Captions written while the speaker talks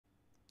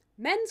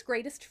Men's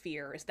greatest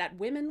fear is that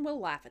women will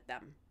laugh at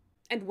them.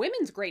 And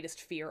women's greatest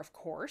fear, of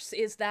course,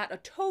 is that a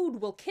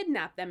toad will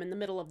kidnap them in the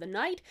middle of the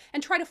night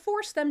and try to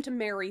force them to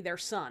marry their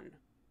son.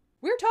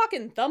 We're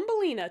talking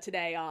Thumbelina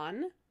today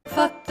on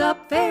Fucked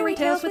Up Fairy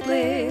Tales with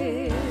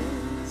Liz.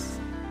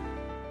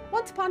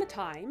 Once upon a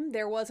time,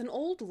 there was an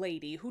old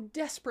lady who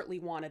desperately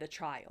wanted a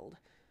child.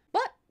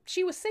 But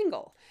she was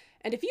single.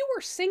 And if you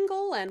were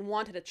single and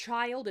wanted a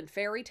child in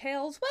fairy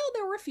tales, well,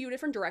 there were a few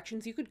different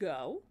directions you could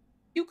go.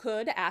 You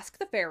could ask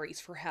the fairies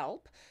for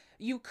help.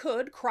 You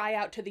could cry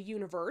out to the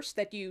universe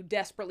that you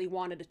desperately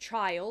wanted a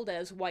child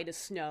as white as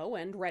snow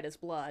and red as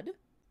blood.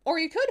 Or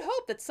you could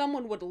hope that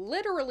someone would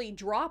literally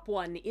drop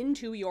one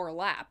into your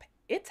lap.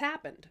 It's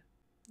happened.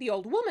 The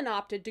old woman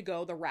opted to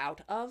go the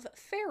route of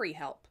fairy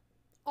help.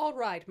 All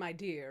right, my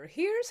dear,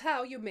 here's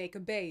how you make a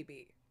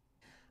baby.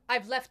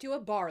 I've left you a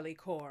barley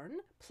corn.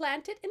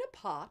 Plant it in a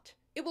pot.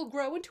 It will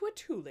grow into a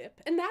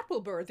tulip, and that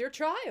will birth your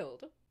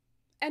child.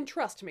 And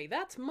trust me,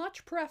 that's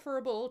much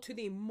preferable to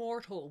the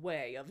mortal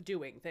way of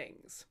doing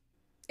things.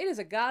 It is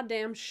a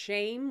goddamn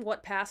shame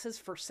what passes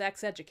for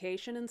sex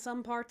education in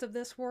some parts of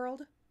this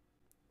world.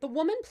 The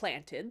woman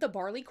planted the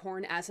barley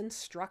corn as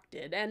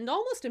instructed, and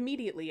almost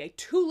immediately a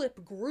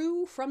tulip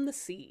grew from the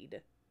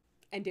seed.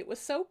 And it was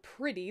so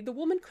pretty, the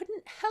woman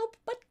couldn't help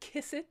but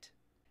kiss it.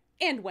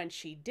 And when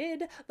she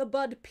did, the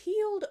bud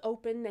peeled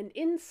open, and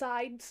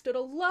inside stood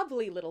a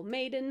lovely little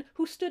maiden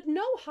who stood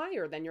no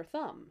higher than your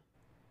thumb.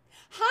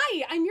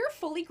 Hi, I'm your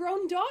fully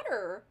grown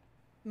daughter.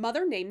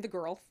 Mother named the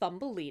girl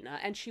Thumbelina,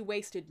 and she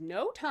wasted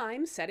no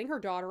time setting her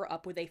daughter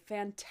up with a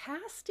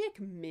fantastic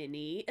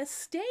mini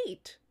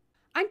estate.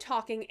 I'm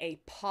talking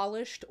a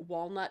polished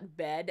walnut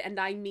bed, and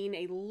I mean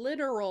a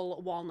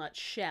literal walnut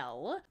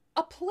shell.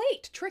 A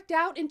plate tricked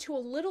out into a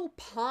little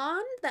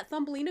pond that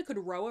Thumbelina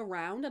could row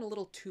around, and a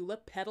little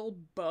tulip petal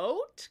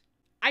boat.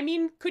 I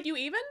mean, could you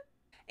even?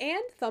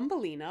 And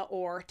Thumbelina,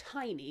 or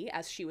Tiny,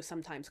 as she was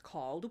sometimes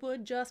called,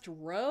 would just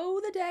row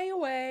the day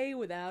away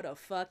without a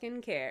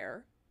fucking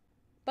care.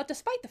 But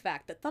despite the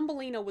fact that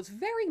Thumbelina was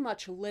very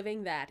much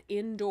living that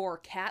indoor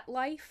cat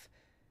life,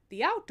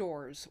 the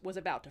outdoors was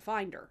about to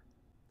find her.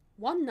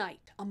 One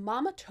night, a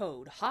mama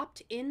toad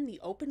hopped in the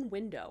open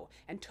window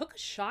and took a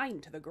shine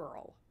to the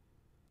girl.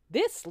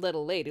 This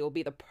little lady will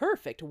be the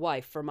perfect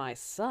wife for my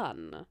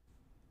son.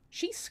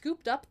 She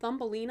scooped up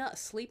Thumbelina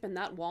asleep in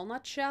that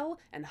walnut shell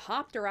and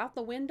hopped her out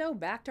the window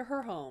back to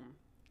her home.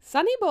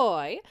 Sonny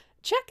boy,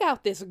 check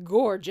out this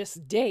gorgeous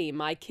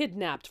dame I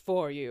kidnapped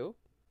for you.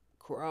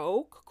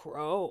 Croak,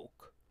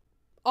 croak.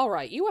 All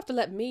right, you have to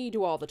let me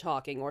do all the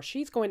talking or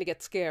she's going to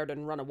get scared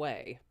and run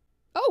away.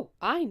 Oh,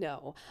 I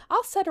know.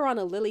 I'll set her on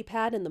a lily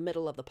pad in the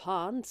middle of the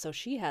pond so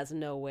she has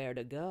nowhere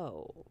to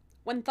go.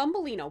 When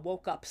Thumbelina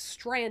woke up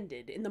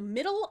stranded in the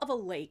middle of a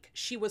lake,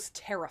 she was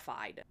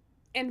terrified.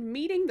 And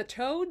meeting the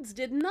toads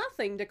did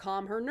nothing to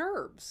calm her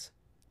nerves.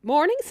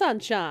 Morning,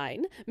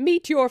 sunshine.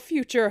 Meet your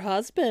future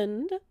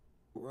husband.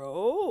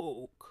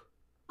 Croak.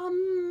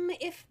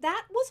 If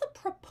that was a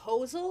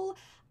proposal,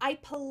 I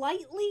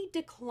politely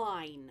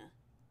decline.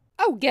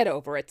 Oh, get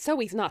over it, so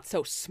he's not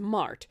so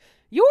smart.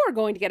 You're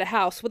going to get a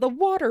house with a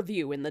water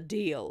view in the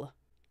deal.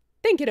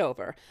 Think it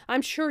over.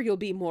 I'm sure you'll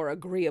be more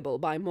agreeable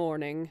by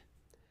morning.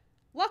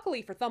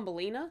 Luckily for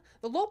Thumbelina,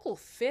 the local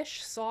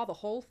fish saw the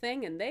whole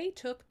thing and they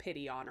took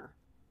pity on her.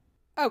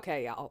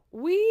 Okay, y'all.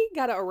 We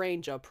gotta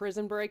arrange a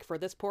prison break for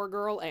this poor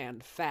girl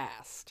and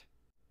fast.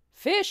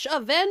 Fish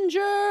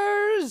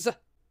Avengers!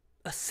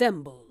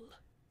 Assemble.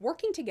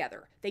 Working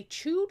together, they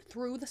chewed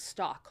through the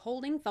stalk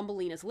holding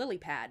Thumbelina's lily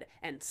pad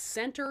and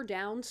sent her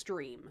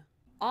downstream.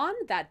 On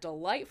that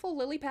delightful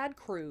lily pad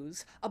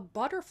cruise, a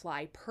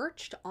butterfly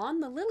perched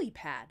on the lily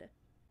pad.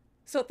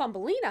 So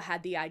Thumbelina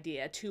had the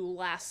idea to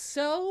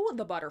lasso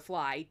the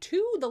butterfly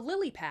to the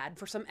lily pad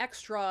for some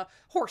extra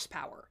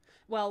horsepower.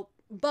 Well,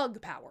 bug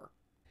power.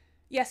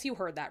 Yes, you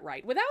heard that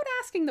right. Without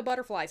asking the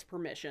butterfly's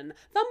permission,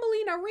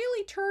 Thumbelina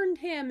really turned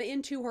him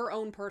into her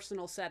own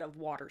personal set of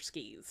water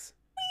skis.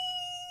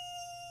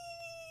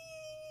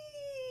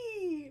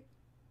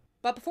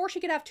 But before she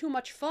could have too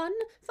much fun,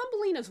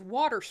 Thumbelina's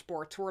water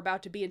sports were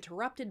about to be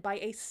interrupted by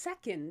a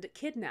second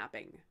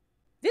kidnapping.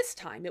 This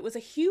time, it was a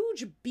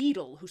huge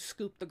beetle who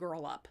scooped the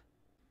girl up.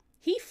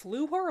 He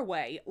flew her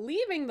away,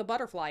 leaving the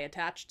butterfly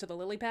attached to the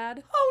lily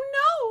pad. Oh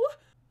no!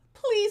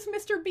 Please,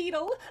 Mr.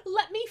 Beetle,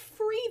 let me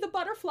free the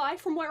butterfly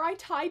from where I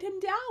tied him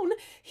down.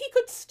 He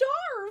could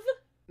starve.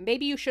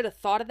 Maybe you should have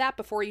thought of that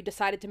before you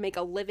decided to make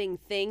a living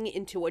thing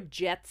into a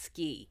jet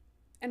ski.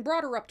 And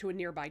brought her up to a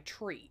nearby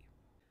tree.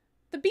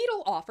 The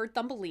beetle offered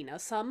Thumbelina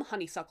some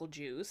honeysuckle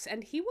juice,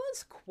 and he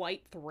was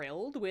quite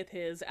thrilled with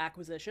his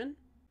acquisition.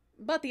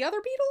 But the other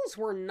beetles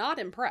were not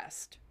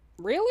impressed.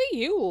 Really?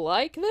 You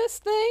like this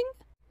thing?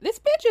 This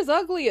bitch is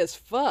ugly as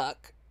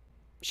fuck.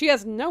 She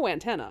has no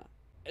antenna.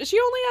 She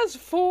only has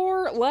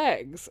 4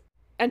 legs.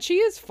 And she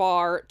is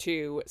far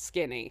too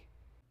skinny.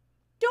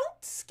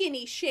 Don't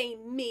skinny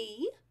shame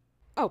me.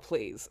 Oh,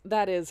 please.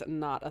 That is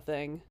not a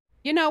thing.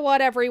 You know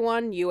what,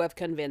 everyone? You have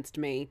convinced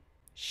me.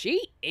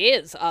 She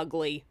is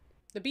ugly.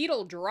 The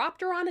beetle dropped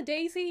her on a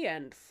daisy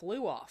and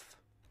flew off.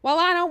 Well,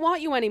 I don't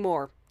want you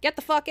anymore. Get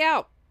the fuck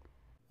out.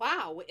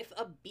 Wow, if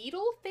a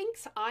beetle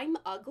thinks I'm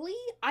ugly,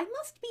 I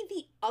must be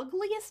the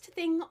ugliest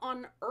thing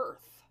on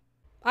earth.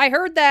 I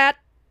heard that.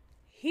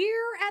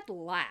 Here at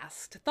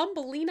last,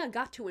 Thumbelina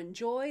got to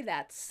enjoy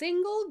that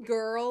single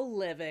girl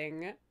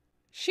living.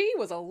 She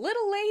was a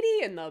little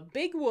lady in the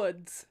big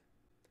woods.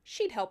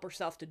 She'd help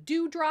herself to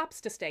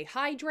dewdrops to stay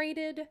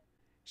hydrated.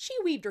 She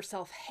weaved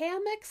herself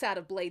hammocks out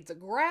of blades of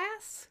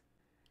grass.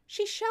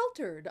 She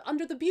sheltered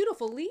under the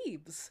beautiful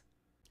leaves.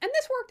 And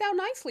this worked out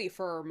nicely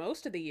for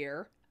most of the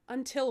year,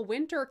 until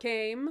winter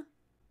came.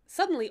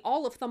 Suddenly,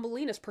 all of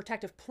Thumbelina's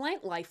protective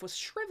plant life was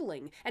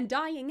shriveling and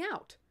dying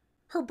out.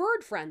 Her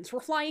bird friends were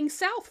flying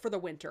south for the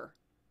winter.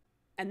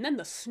 And then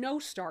the snow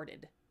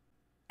started.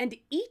 And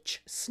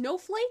each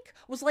snowflake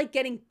was like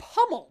getting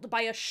pummeled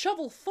by a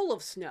shovel full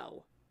of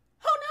snow.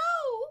 Oh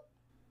no!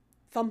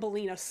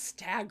 Thumbelina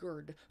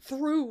staggered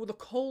through the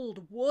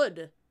cold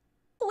wood,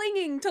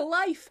 clinging to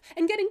life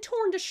and getting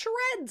torn to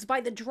shreds by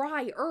the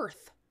dry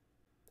earth.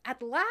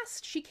 At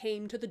last she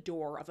came to the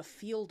door of a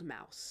field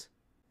mouse.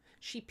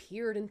 She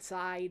peered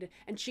inside,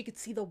 and she could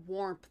see the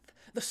warmth,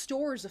 the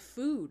stores of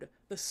food,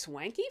 the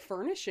swanky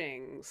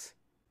furnishings.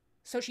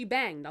 So she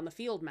banged on the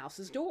field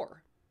mouse's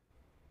door.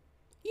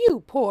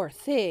 You poor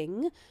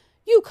thing.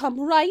 You come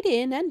right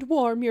in and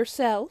warm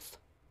yourself.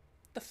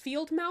 The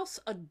field mouse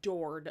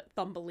adored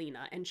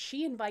Thumbelina, and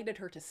she invited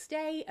her to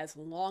stay as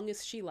long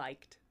as she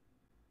liked.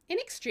 In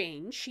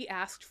exchange, she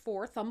asked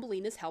for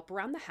Thumbelina's help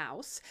around the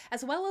house,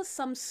 as well as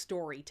some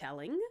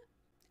storytelling,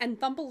 and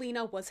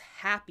Thumbelina was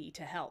happy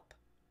to help.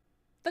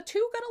 The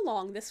two got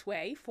along this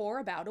way for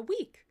about a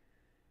week.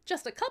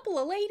 Just a couple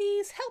of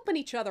ladies helping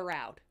each other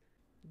out,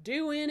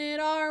 doing it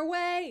our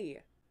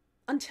way,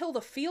 until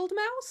the field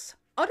mouse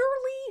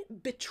utterly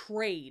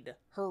betrayed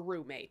her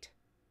roommate.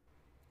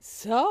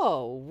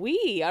 So,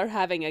 we are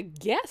having a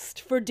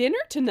guest for dinner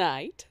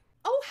tonight.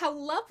 Oh, how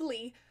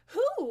lovely!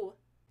 Who?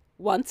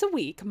 Once a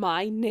week,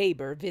 my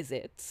neighbor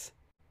visits.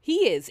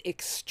 He is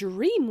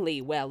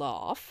extremely well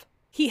off.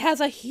 He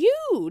has a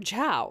huge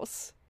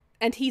house,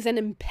 and he's an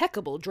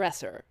impeccable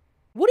dresser.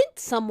 Wouldn't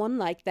someone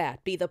like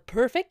that be the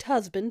perfect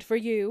husband for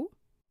you?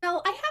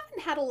 Well, I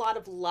haven't had a lot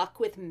of luck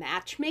with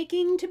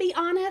matchmaking, to be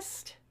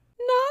honest.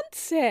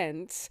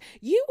 Nonsense!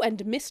 You and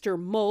Mr.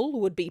 Mole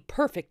would be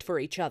perfect for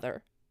each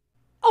other.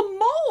 A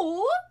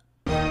mole?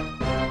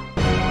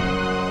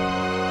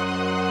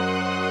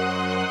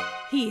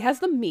 He has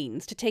the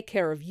means to take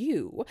care of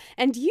you,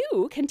 and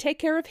you can take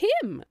care of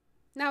him.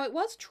 Now, it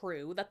was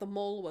true that the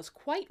mole was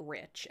quite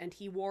rich, and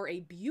he wore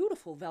a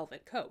beautiful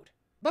velvet coat.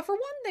 But for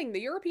one thing,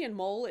 the European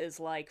mole is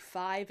like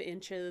 5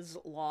 inches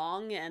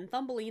long, and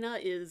Thumbelina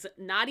is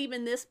not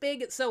even this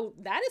big, so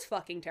that is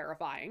fucking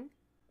terrifying.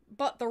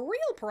 But the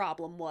real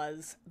problem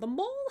was, the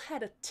mole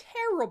had a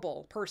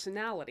terrible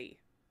personality.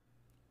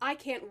 I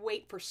can't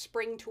wait for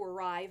spring to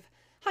arrive.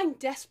 I'm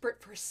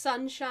desperate for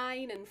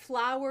sunshine and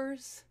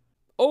flowers.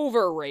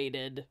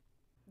 Overrated.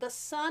 The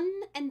sun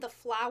and the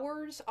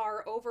flowers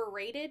are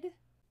overrated?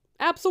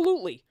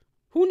 Absolutely.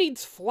 Who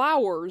needs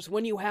flowers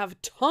when you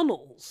have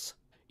tunnels?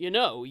 You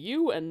know,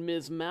 you and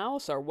Ms.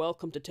 Mouse are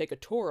welcome to take a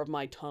tour of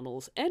my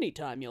tunnels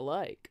anytime you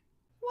like.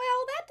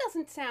 Well, that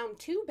doesn't sound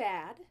too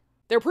bad.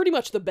 They're pretty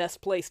much the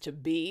best place to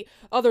be,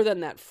 other than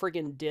that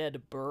friggin'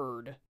 dead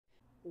bird.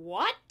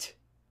 What?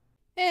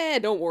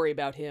 Don't worry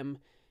about him.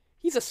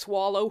 He's a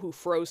swallow who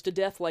froze to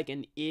death like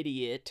an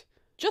idiot.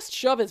 Just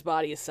shove his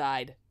body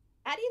aside.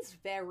 That is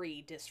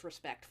very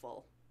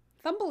disrespectful.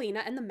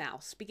 Thumbelina and the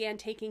mouse began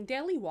taking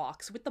daily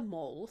walks with the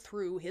mole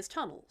through his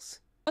tunnels.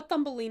 But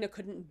Thumbelina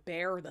couldn't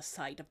bear the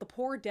sight of the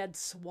poor dead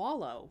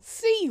swallow.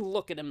 See,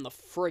 look at him, the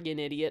friggin'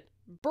 idiot.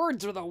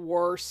 Birds are the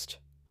worst.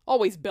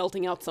 Always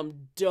belting out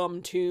some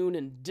dumb tune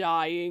and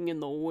dying in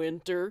the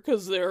winter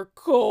 'cause they're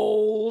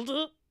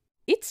cold.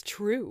 It's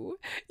true.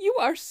 You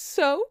are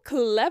so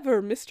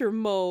clever, Mr.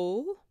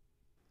 Mole.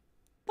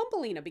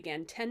 Thumbelina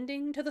began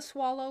tending to the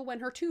swallow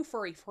when her 2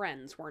 furry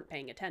friends weren't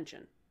paying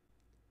attention.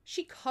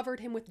 She covered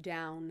him with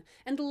down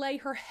and lay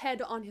her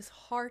head on his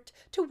heart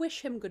to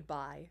wish him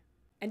goodbye.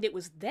 And it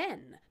was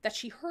then that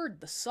she heard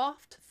the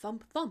soft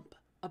thump-thump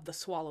of the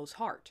swallow's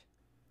heart.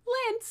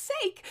 Land's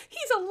sake,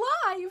 he's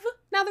alive!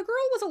 Now the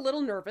girl was a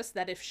little nervous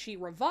that if she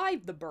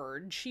revived the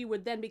bird, she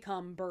would then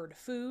become bird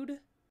food.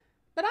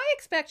 But I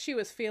expect she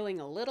was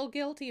feeling a little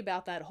guilty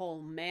about that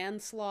whole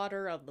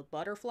manslaughter of the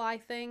butterfly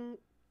thing.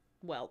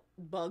 Well,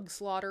 bug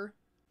slaughter.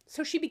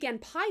 So she began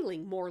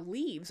piling more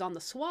leaves on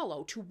the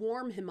swallow to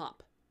warm him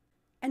up.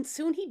 And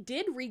soon he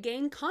did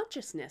regain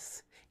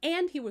consciousness,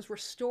 and he was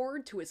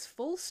restored to his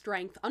full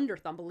strength under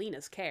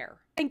Thumbelina's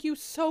care. Thank you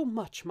so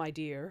much, my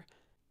dear.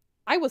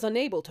 I was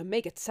unable to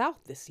make it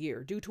south this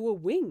year due to a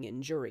wing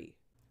injury.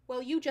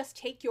 Well, you just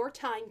take your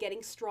time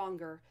getting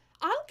stronger.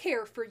 I'll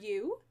care for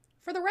you.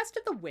 For the rest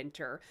of the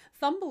winter,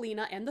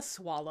 Thumbelina and the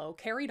swallow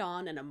carried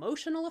on an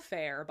emotional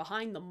affair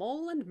behind the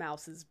mole and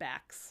mouse's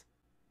backs.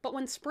 But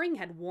when spring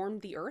had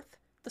warmed the earth,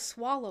 the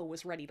swallow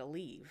was ready to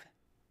leave.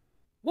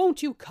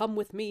 Won't you come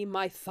with me,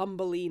 my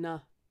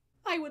Thumbelina?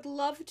 I would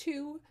love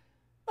to,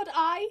 but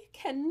I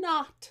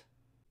cannot.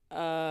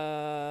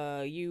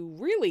 You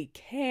really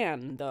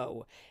can,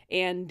 though,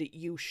 and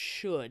you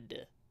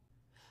should.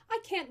 I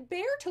can't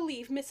bear to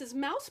leave Mrs.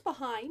 Mouse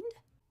behind.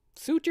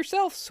 Suit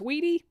yourself,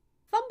 sweetie.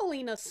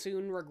 Thumbelina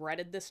soon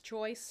regretted this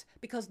choice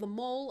because the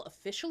mole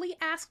officially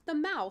asked the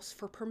mouse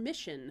for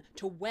permission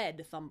to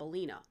wed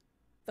Thumbelina.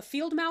 The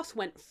field mouse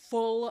went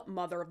full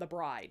mother of the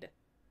bride.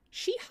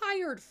 She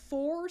hired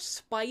 4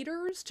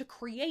 spiders to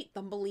create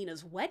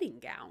Thumbelina's wedding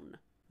gown.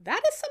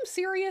 That is some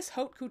serious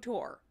haute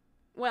couture.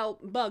 Well,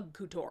 bug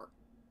couture.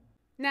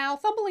 Now,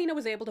 Thumbelina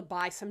was able to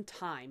buy some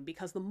time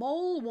because the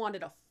mole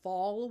wanted a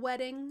fall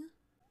wedding.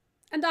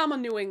 And I'm a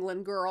New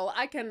England girl,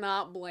 I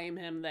cannot blame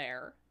him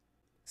there.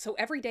 So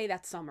every day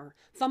that summer,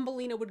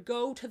 Thumbelina would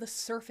go to the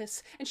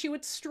surface and she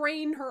would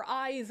strain her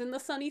eyes in the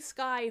sunny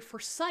sky for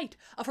sight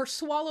of her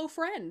swallow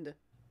friend.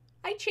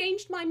 I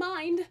changed my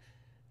mind.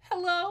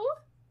 Hello?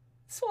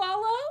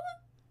 Swallow?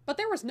 But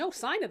there was no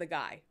sign of the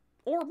guy.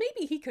 Or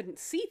maybe he couldn't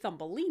see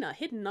Thumbelina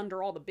hidden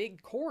under all the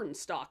big corn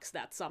stalks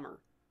that summer.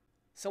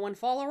 So when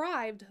fall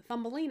arrived,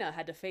 Thumbelina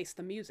had to face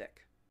the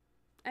music.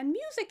 And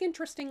music,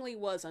 interestingly,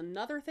 was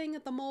another thing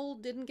that the mole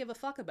didn't give a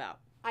fuck about.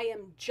 I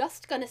am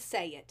just gonna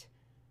say it.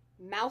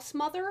 Mouse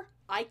Mother,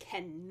 I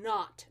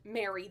cannot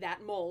marry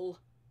that mole.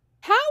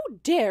 How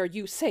dare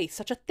you say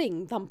such a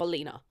thing,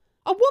 Thumbelina?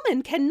 A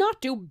woman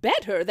cannot do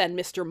better than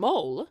Mr.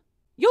 Mole.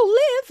 You'll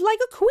live like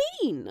a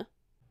queen.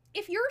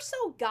 If you're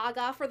so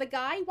gaga for the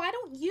guy, why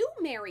don't you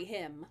marry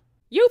him?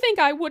 You think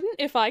I wouldn't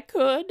if I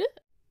could?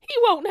 He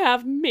won't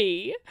have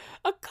me,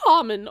 a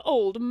common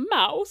old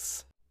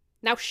mouse.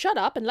 Now shut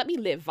up and let me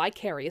live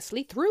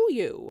vicariously through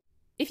you.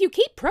 If you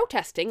keep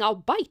protesting, I'll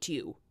bite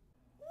you.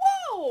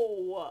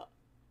 Whoa!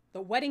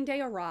 The wedding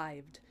day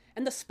arrived,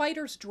 and the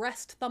spiders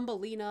dressed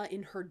Thumbelina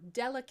in her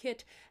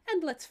delicate,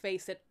 and let's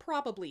face it,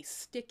 probably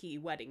sticky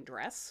wedding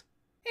dress.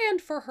 And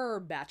for her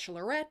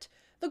bachelorette,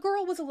 the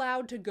girl was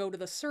allowed to go to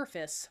the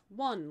surface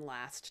one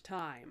last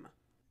time.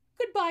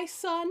 Goodbye,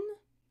 sun.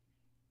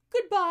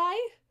 Goodbye.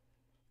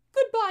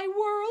 Goodbye,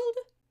 world.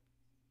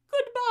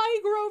 Goodbye,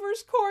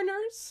 Grover's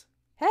Corners.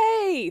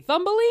 Hey,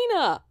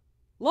 Thumbelina!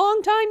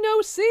 Long time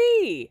no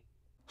see!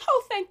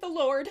 Oh, thank the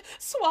Lord.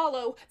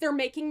 Swallow, they're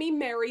making me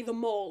marry the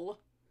mole.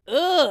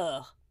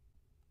 Ugh!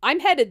 I'm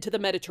headed to the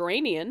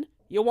Mediterranean.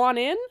 You want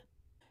in?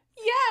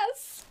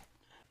 Yes!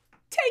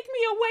 Take me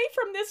away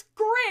from this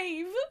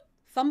grave!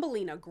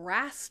 Thumbelina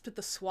grasped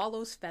the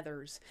swallow's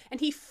feathers, and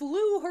he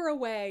flew her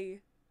away.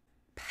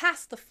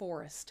 Past the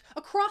forest,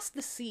 across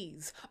the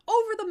seas,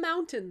 over the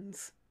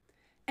mountains,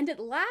 and at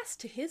last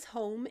to his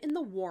home in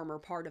the warmer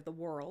part of the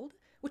world,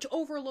 which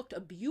overlooked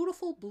a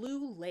beautiful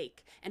blue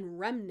lake and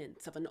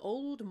remnants of an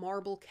old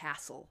marble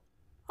castle.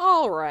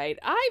 All right,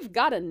 I've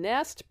got a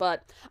nest,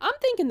 but I'm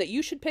thinking that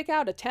you should pick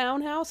out a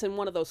townhouse in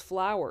one of those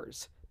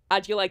flowers.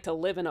 How'd you like to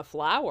live in a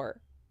flower?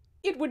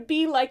 It would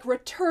be like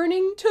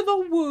returning to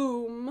the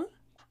womb.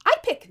 I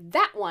pick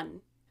that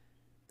one.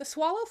 The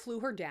swallow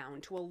flew her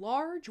down to a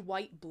large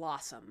white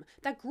blossom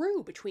that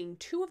grew between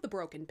 2 of the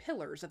broken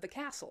pillars of the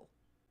castle.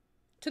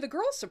 To the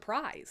girl's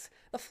surprise,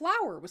 the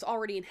flower was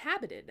already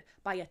inhabited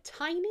by a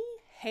tiny,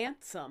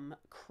 handsome,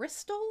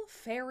 crystal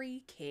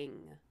fairy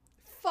king.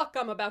 Fuck,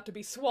 I'm about to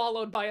be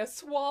swallowed by a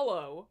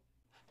swallow.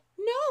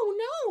 No,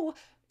 no,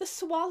 the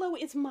swallow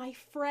is my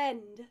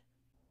friend.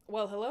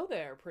 Well, hello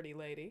there, pretty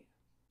lady.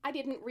 I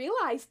didn't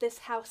realize this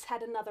house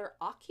had another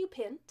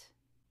occupant.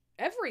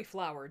 Every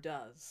flower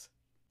does.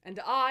 And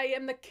I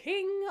am the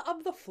king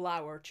of the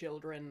flower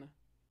children.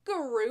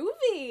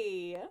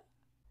 Groovy!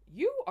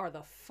 You are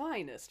the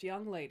finest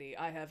young lady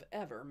I have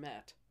ever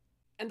met.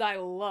 And I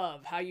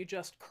love how you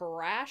just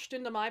crashed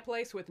into my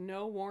place with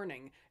no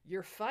warning.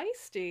 You're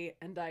feisty,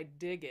 and I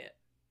dig it.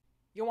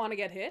 You want to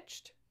get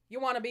hitched? You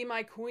want to be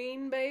my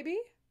queen, baby?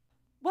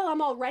 Well,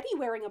 I'm already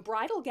wearing a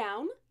bridal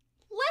gown.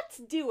 Let's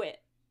do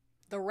it!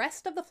 The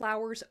rest of the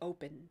flowers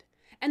opened,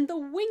 and the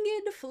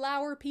winged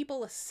flower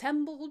people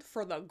assembled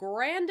for the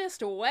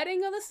grandest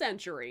wedding of the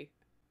century.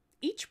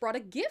 Each brought a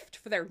gift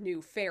for their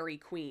new fairy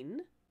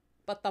queen.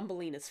 But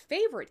Thumbelina's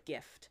favorite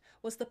gift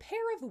was the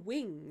pair of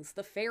wings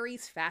the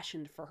fairies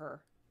fashioned for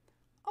her.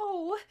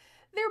 Oh,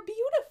 they're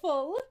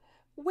beautiful.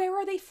 Where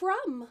are they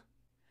from?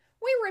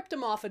 We ripped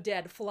 'em off a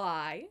dead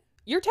fly.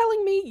 You're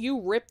telling me you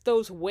ripped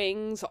those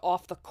wings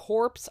off the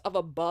corpse of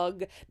a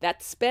bug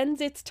that spends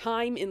its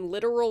time in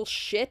literal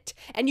shit,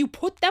 and you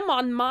put them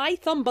on my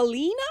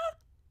Thumbelina?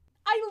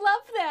 I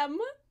love them.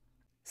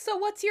 So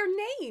what's your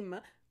name?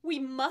 We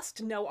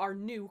must know our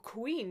new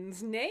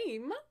queen's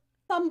name.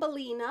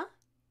 Thumbelina.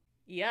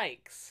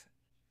 Yikes.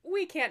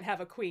 We can't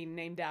have a queen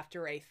named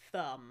after a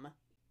thumb.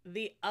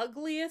 The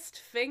ugliest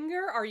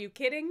finger? Are you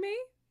kidding me?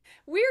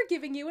 We're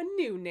giving you a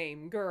new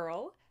name,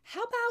 girl.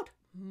 How about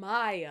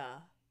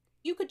Maya?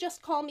 You could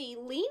just call me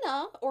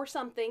Lena or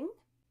something.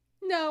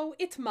 No,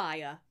 it's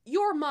Maya.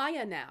 You're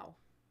Maya now.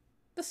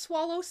 The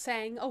swallow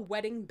sang a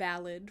wedding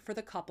ballad for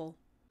the couple,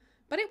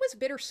 but it was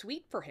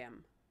bittersweet for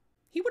him.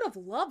 He would have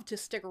loved to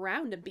stick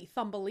around and be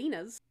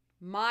Thumbelina's.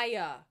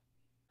 Maya's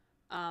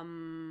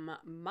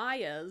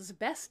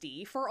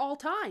bestie for all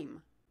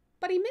time.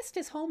 But he missed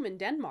his home in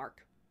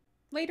Denmark.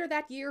 Later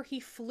that year, he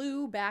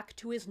flew back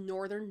to his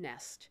northern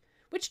nest,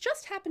 which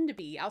just happened to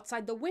be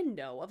outside the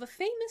window of a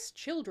famous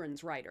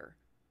children's writer.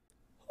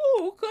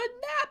 Who could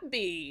that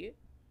be?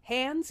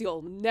 Hans,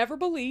 you'll never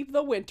believe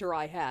the winter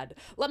I had.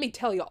 Let me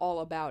tell you all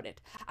about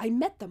it. I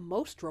met the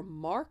most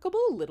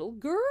remarkable little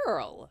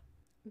girl.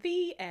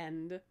 The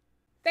end.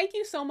 Thank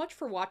you so much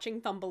for watching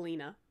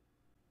Thumbelina.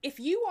 If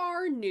you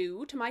are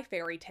new to my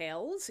fairy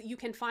tales, you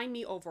can find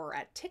me over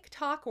at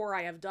TikTok, where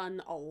I have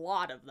done a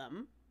lot of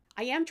them.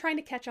 I am trying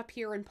to catch up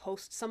here and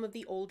post some of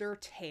the older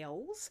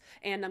tales,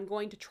 and I'm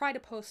going to try to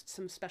post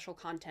some special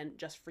content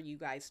just for you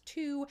guys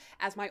too,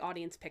 as my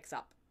audience picks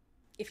up.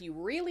 If you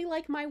really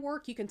like my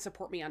work, you can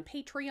support me on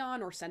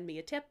Patreon or send me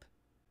a tip.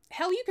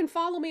 Hell, you can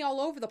follow me all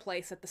over the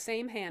place at the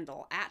same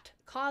handle, at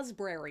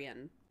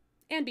Cosbrarian.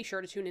 And be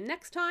sure to tune in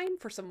next time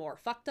for some more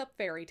fucked up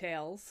fairy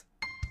tales.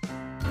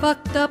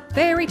 Fucked up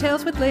fairy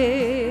tales with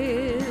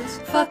Liz.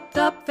 Fucked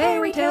up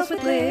fairy tales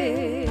with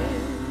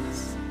Liz.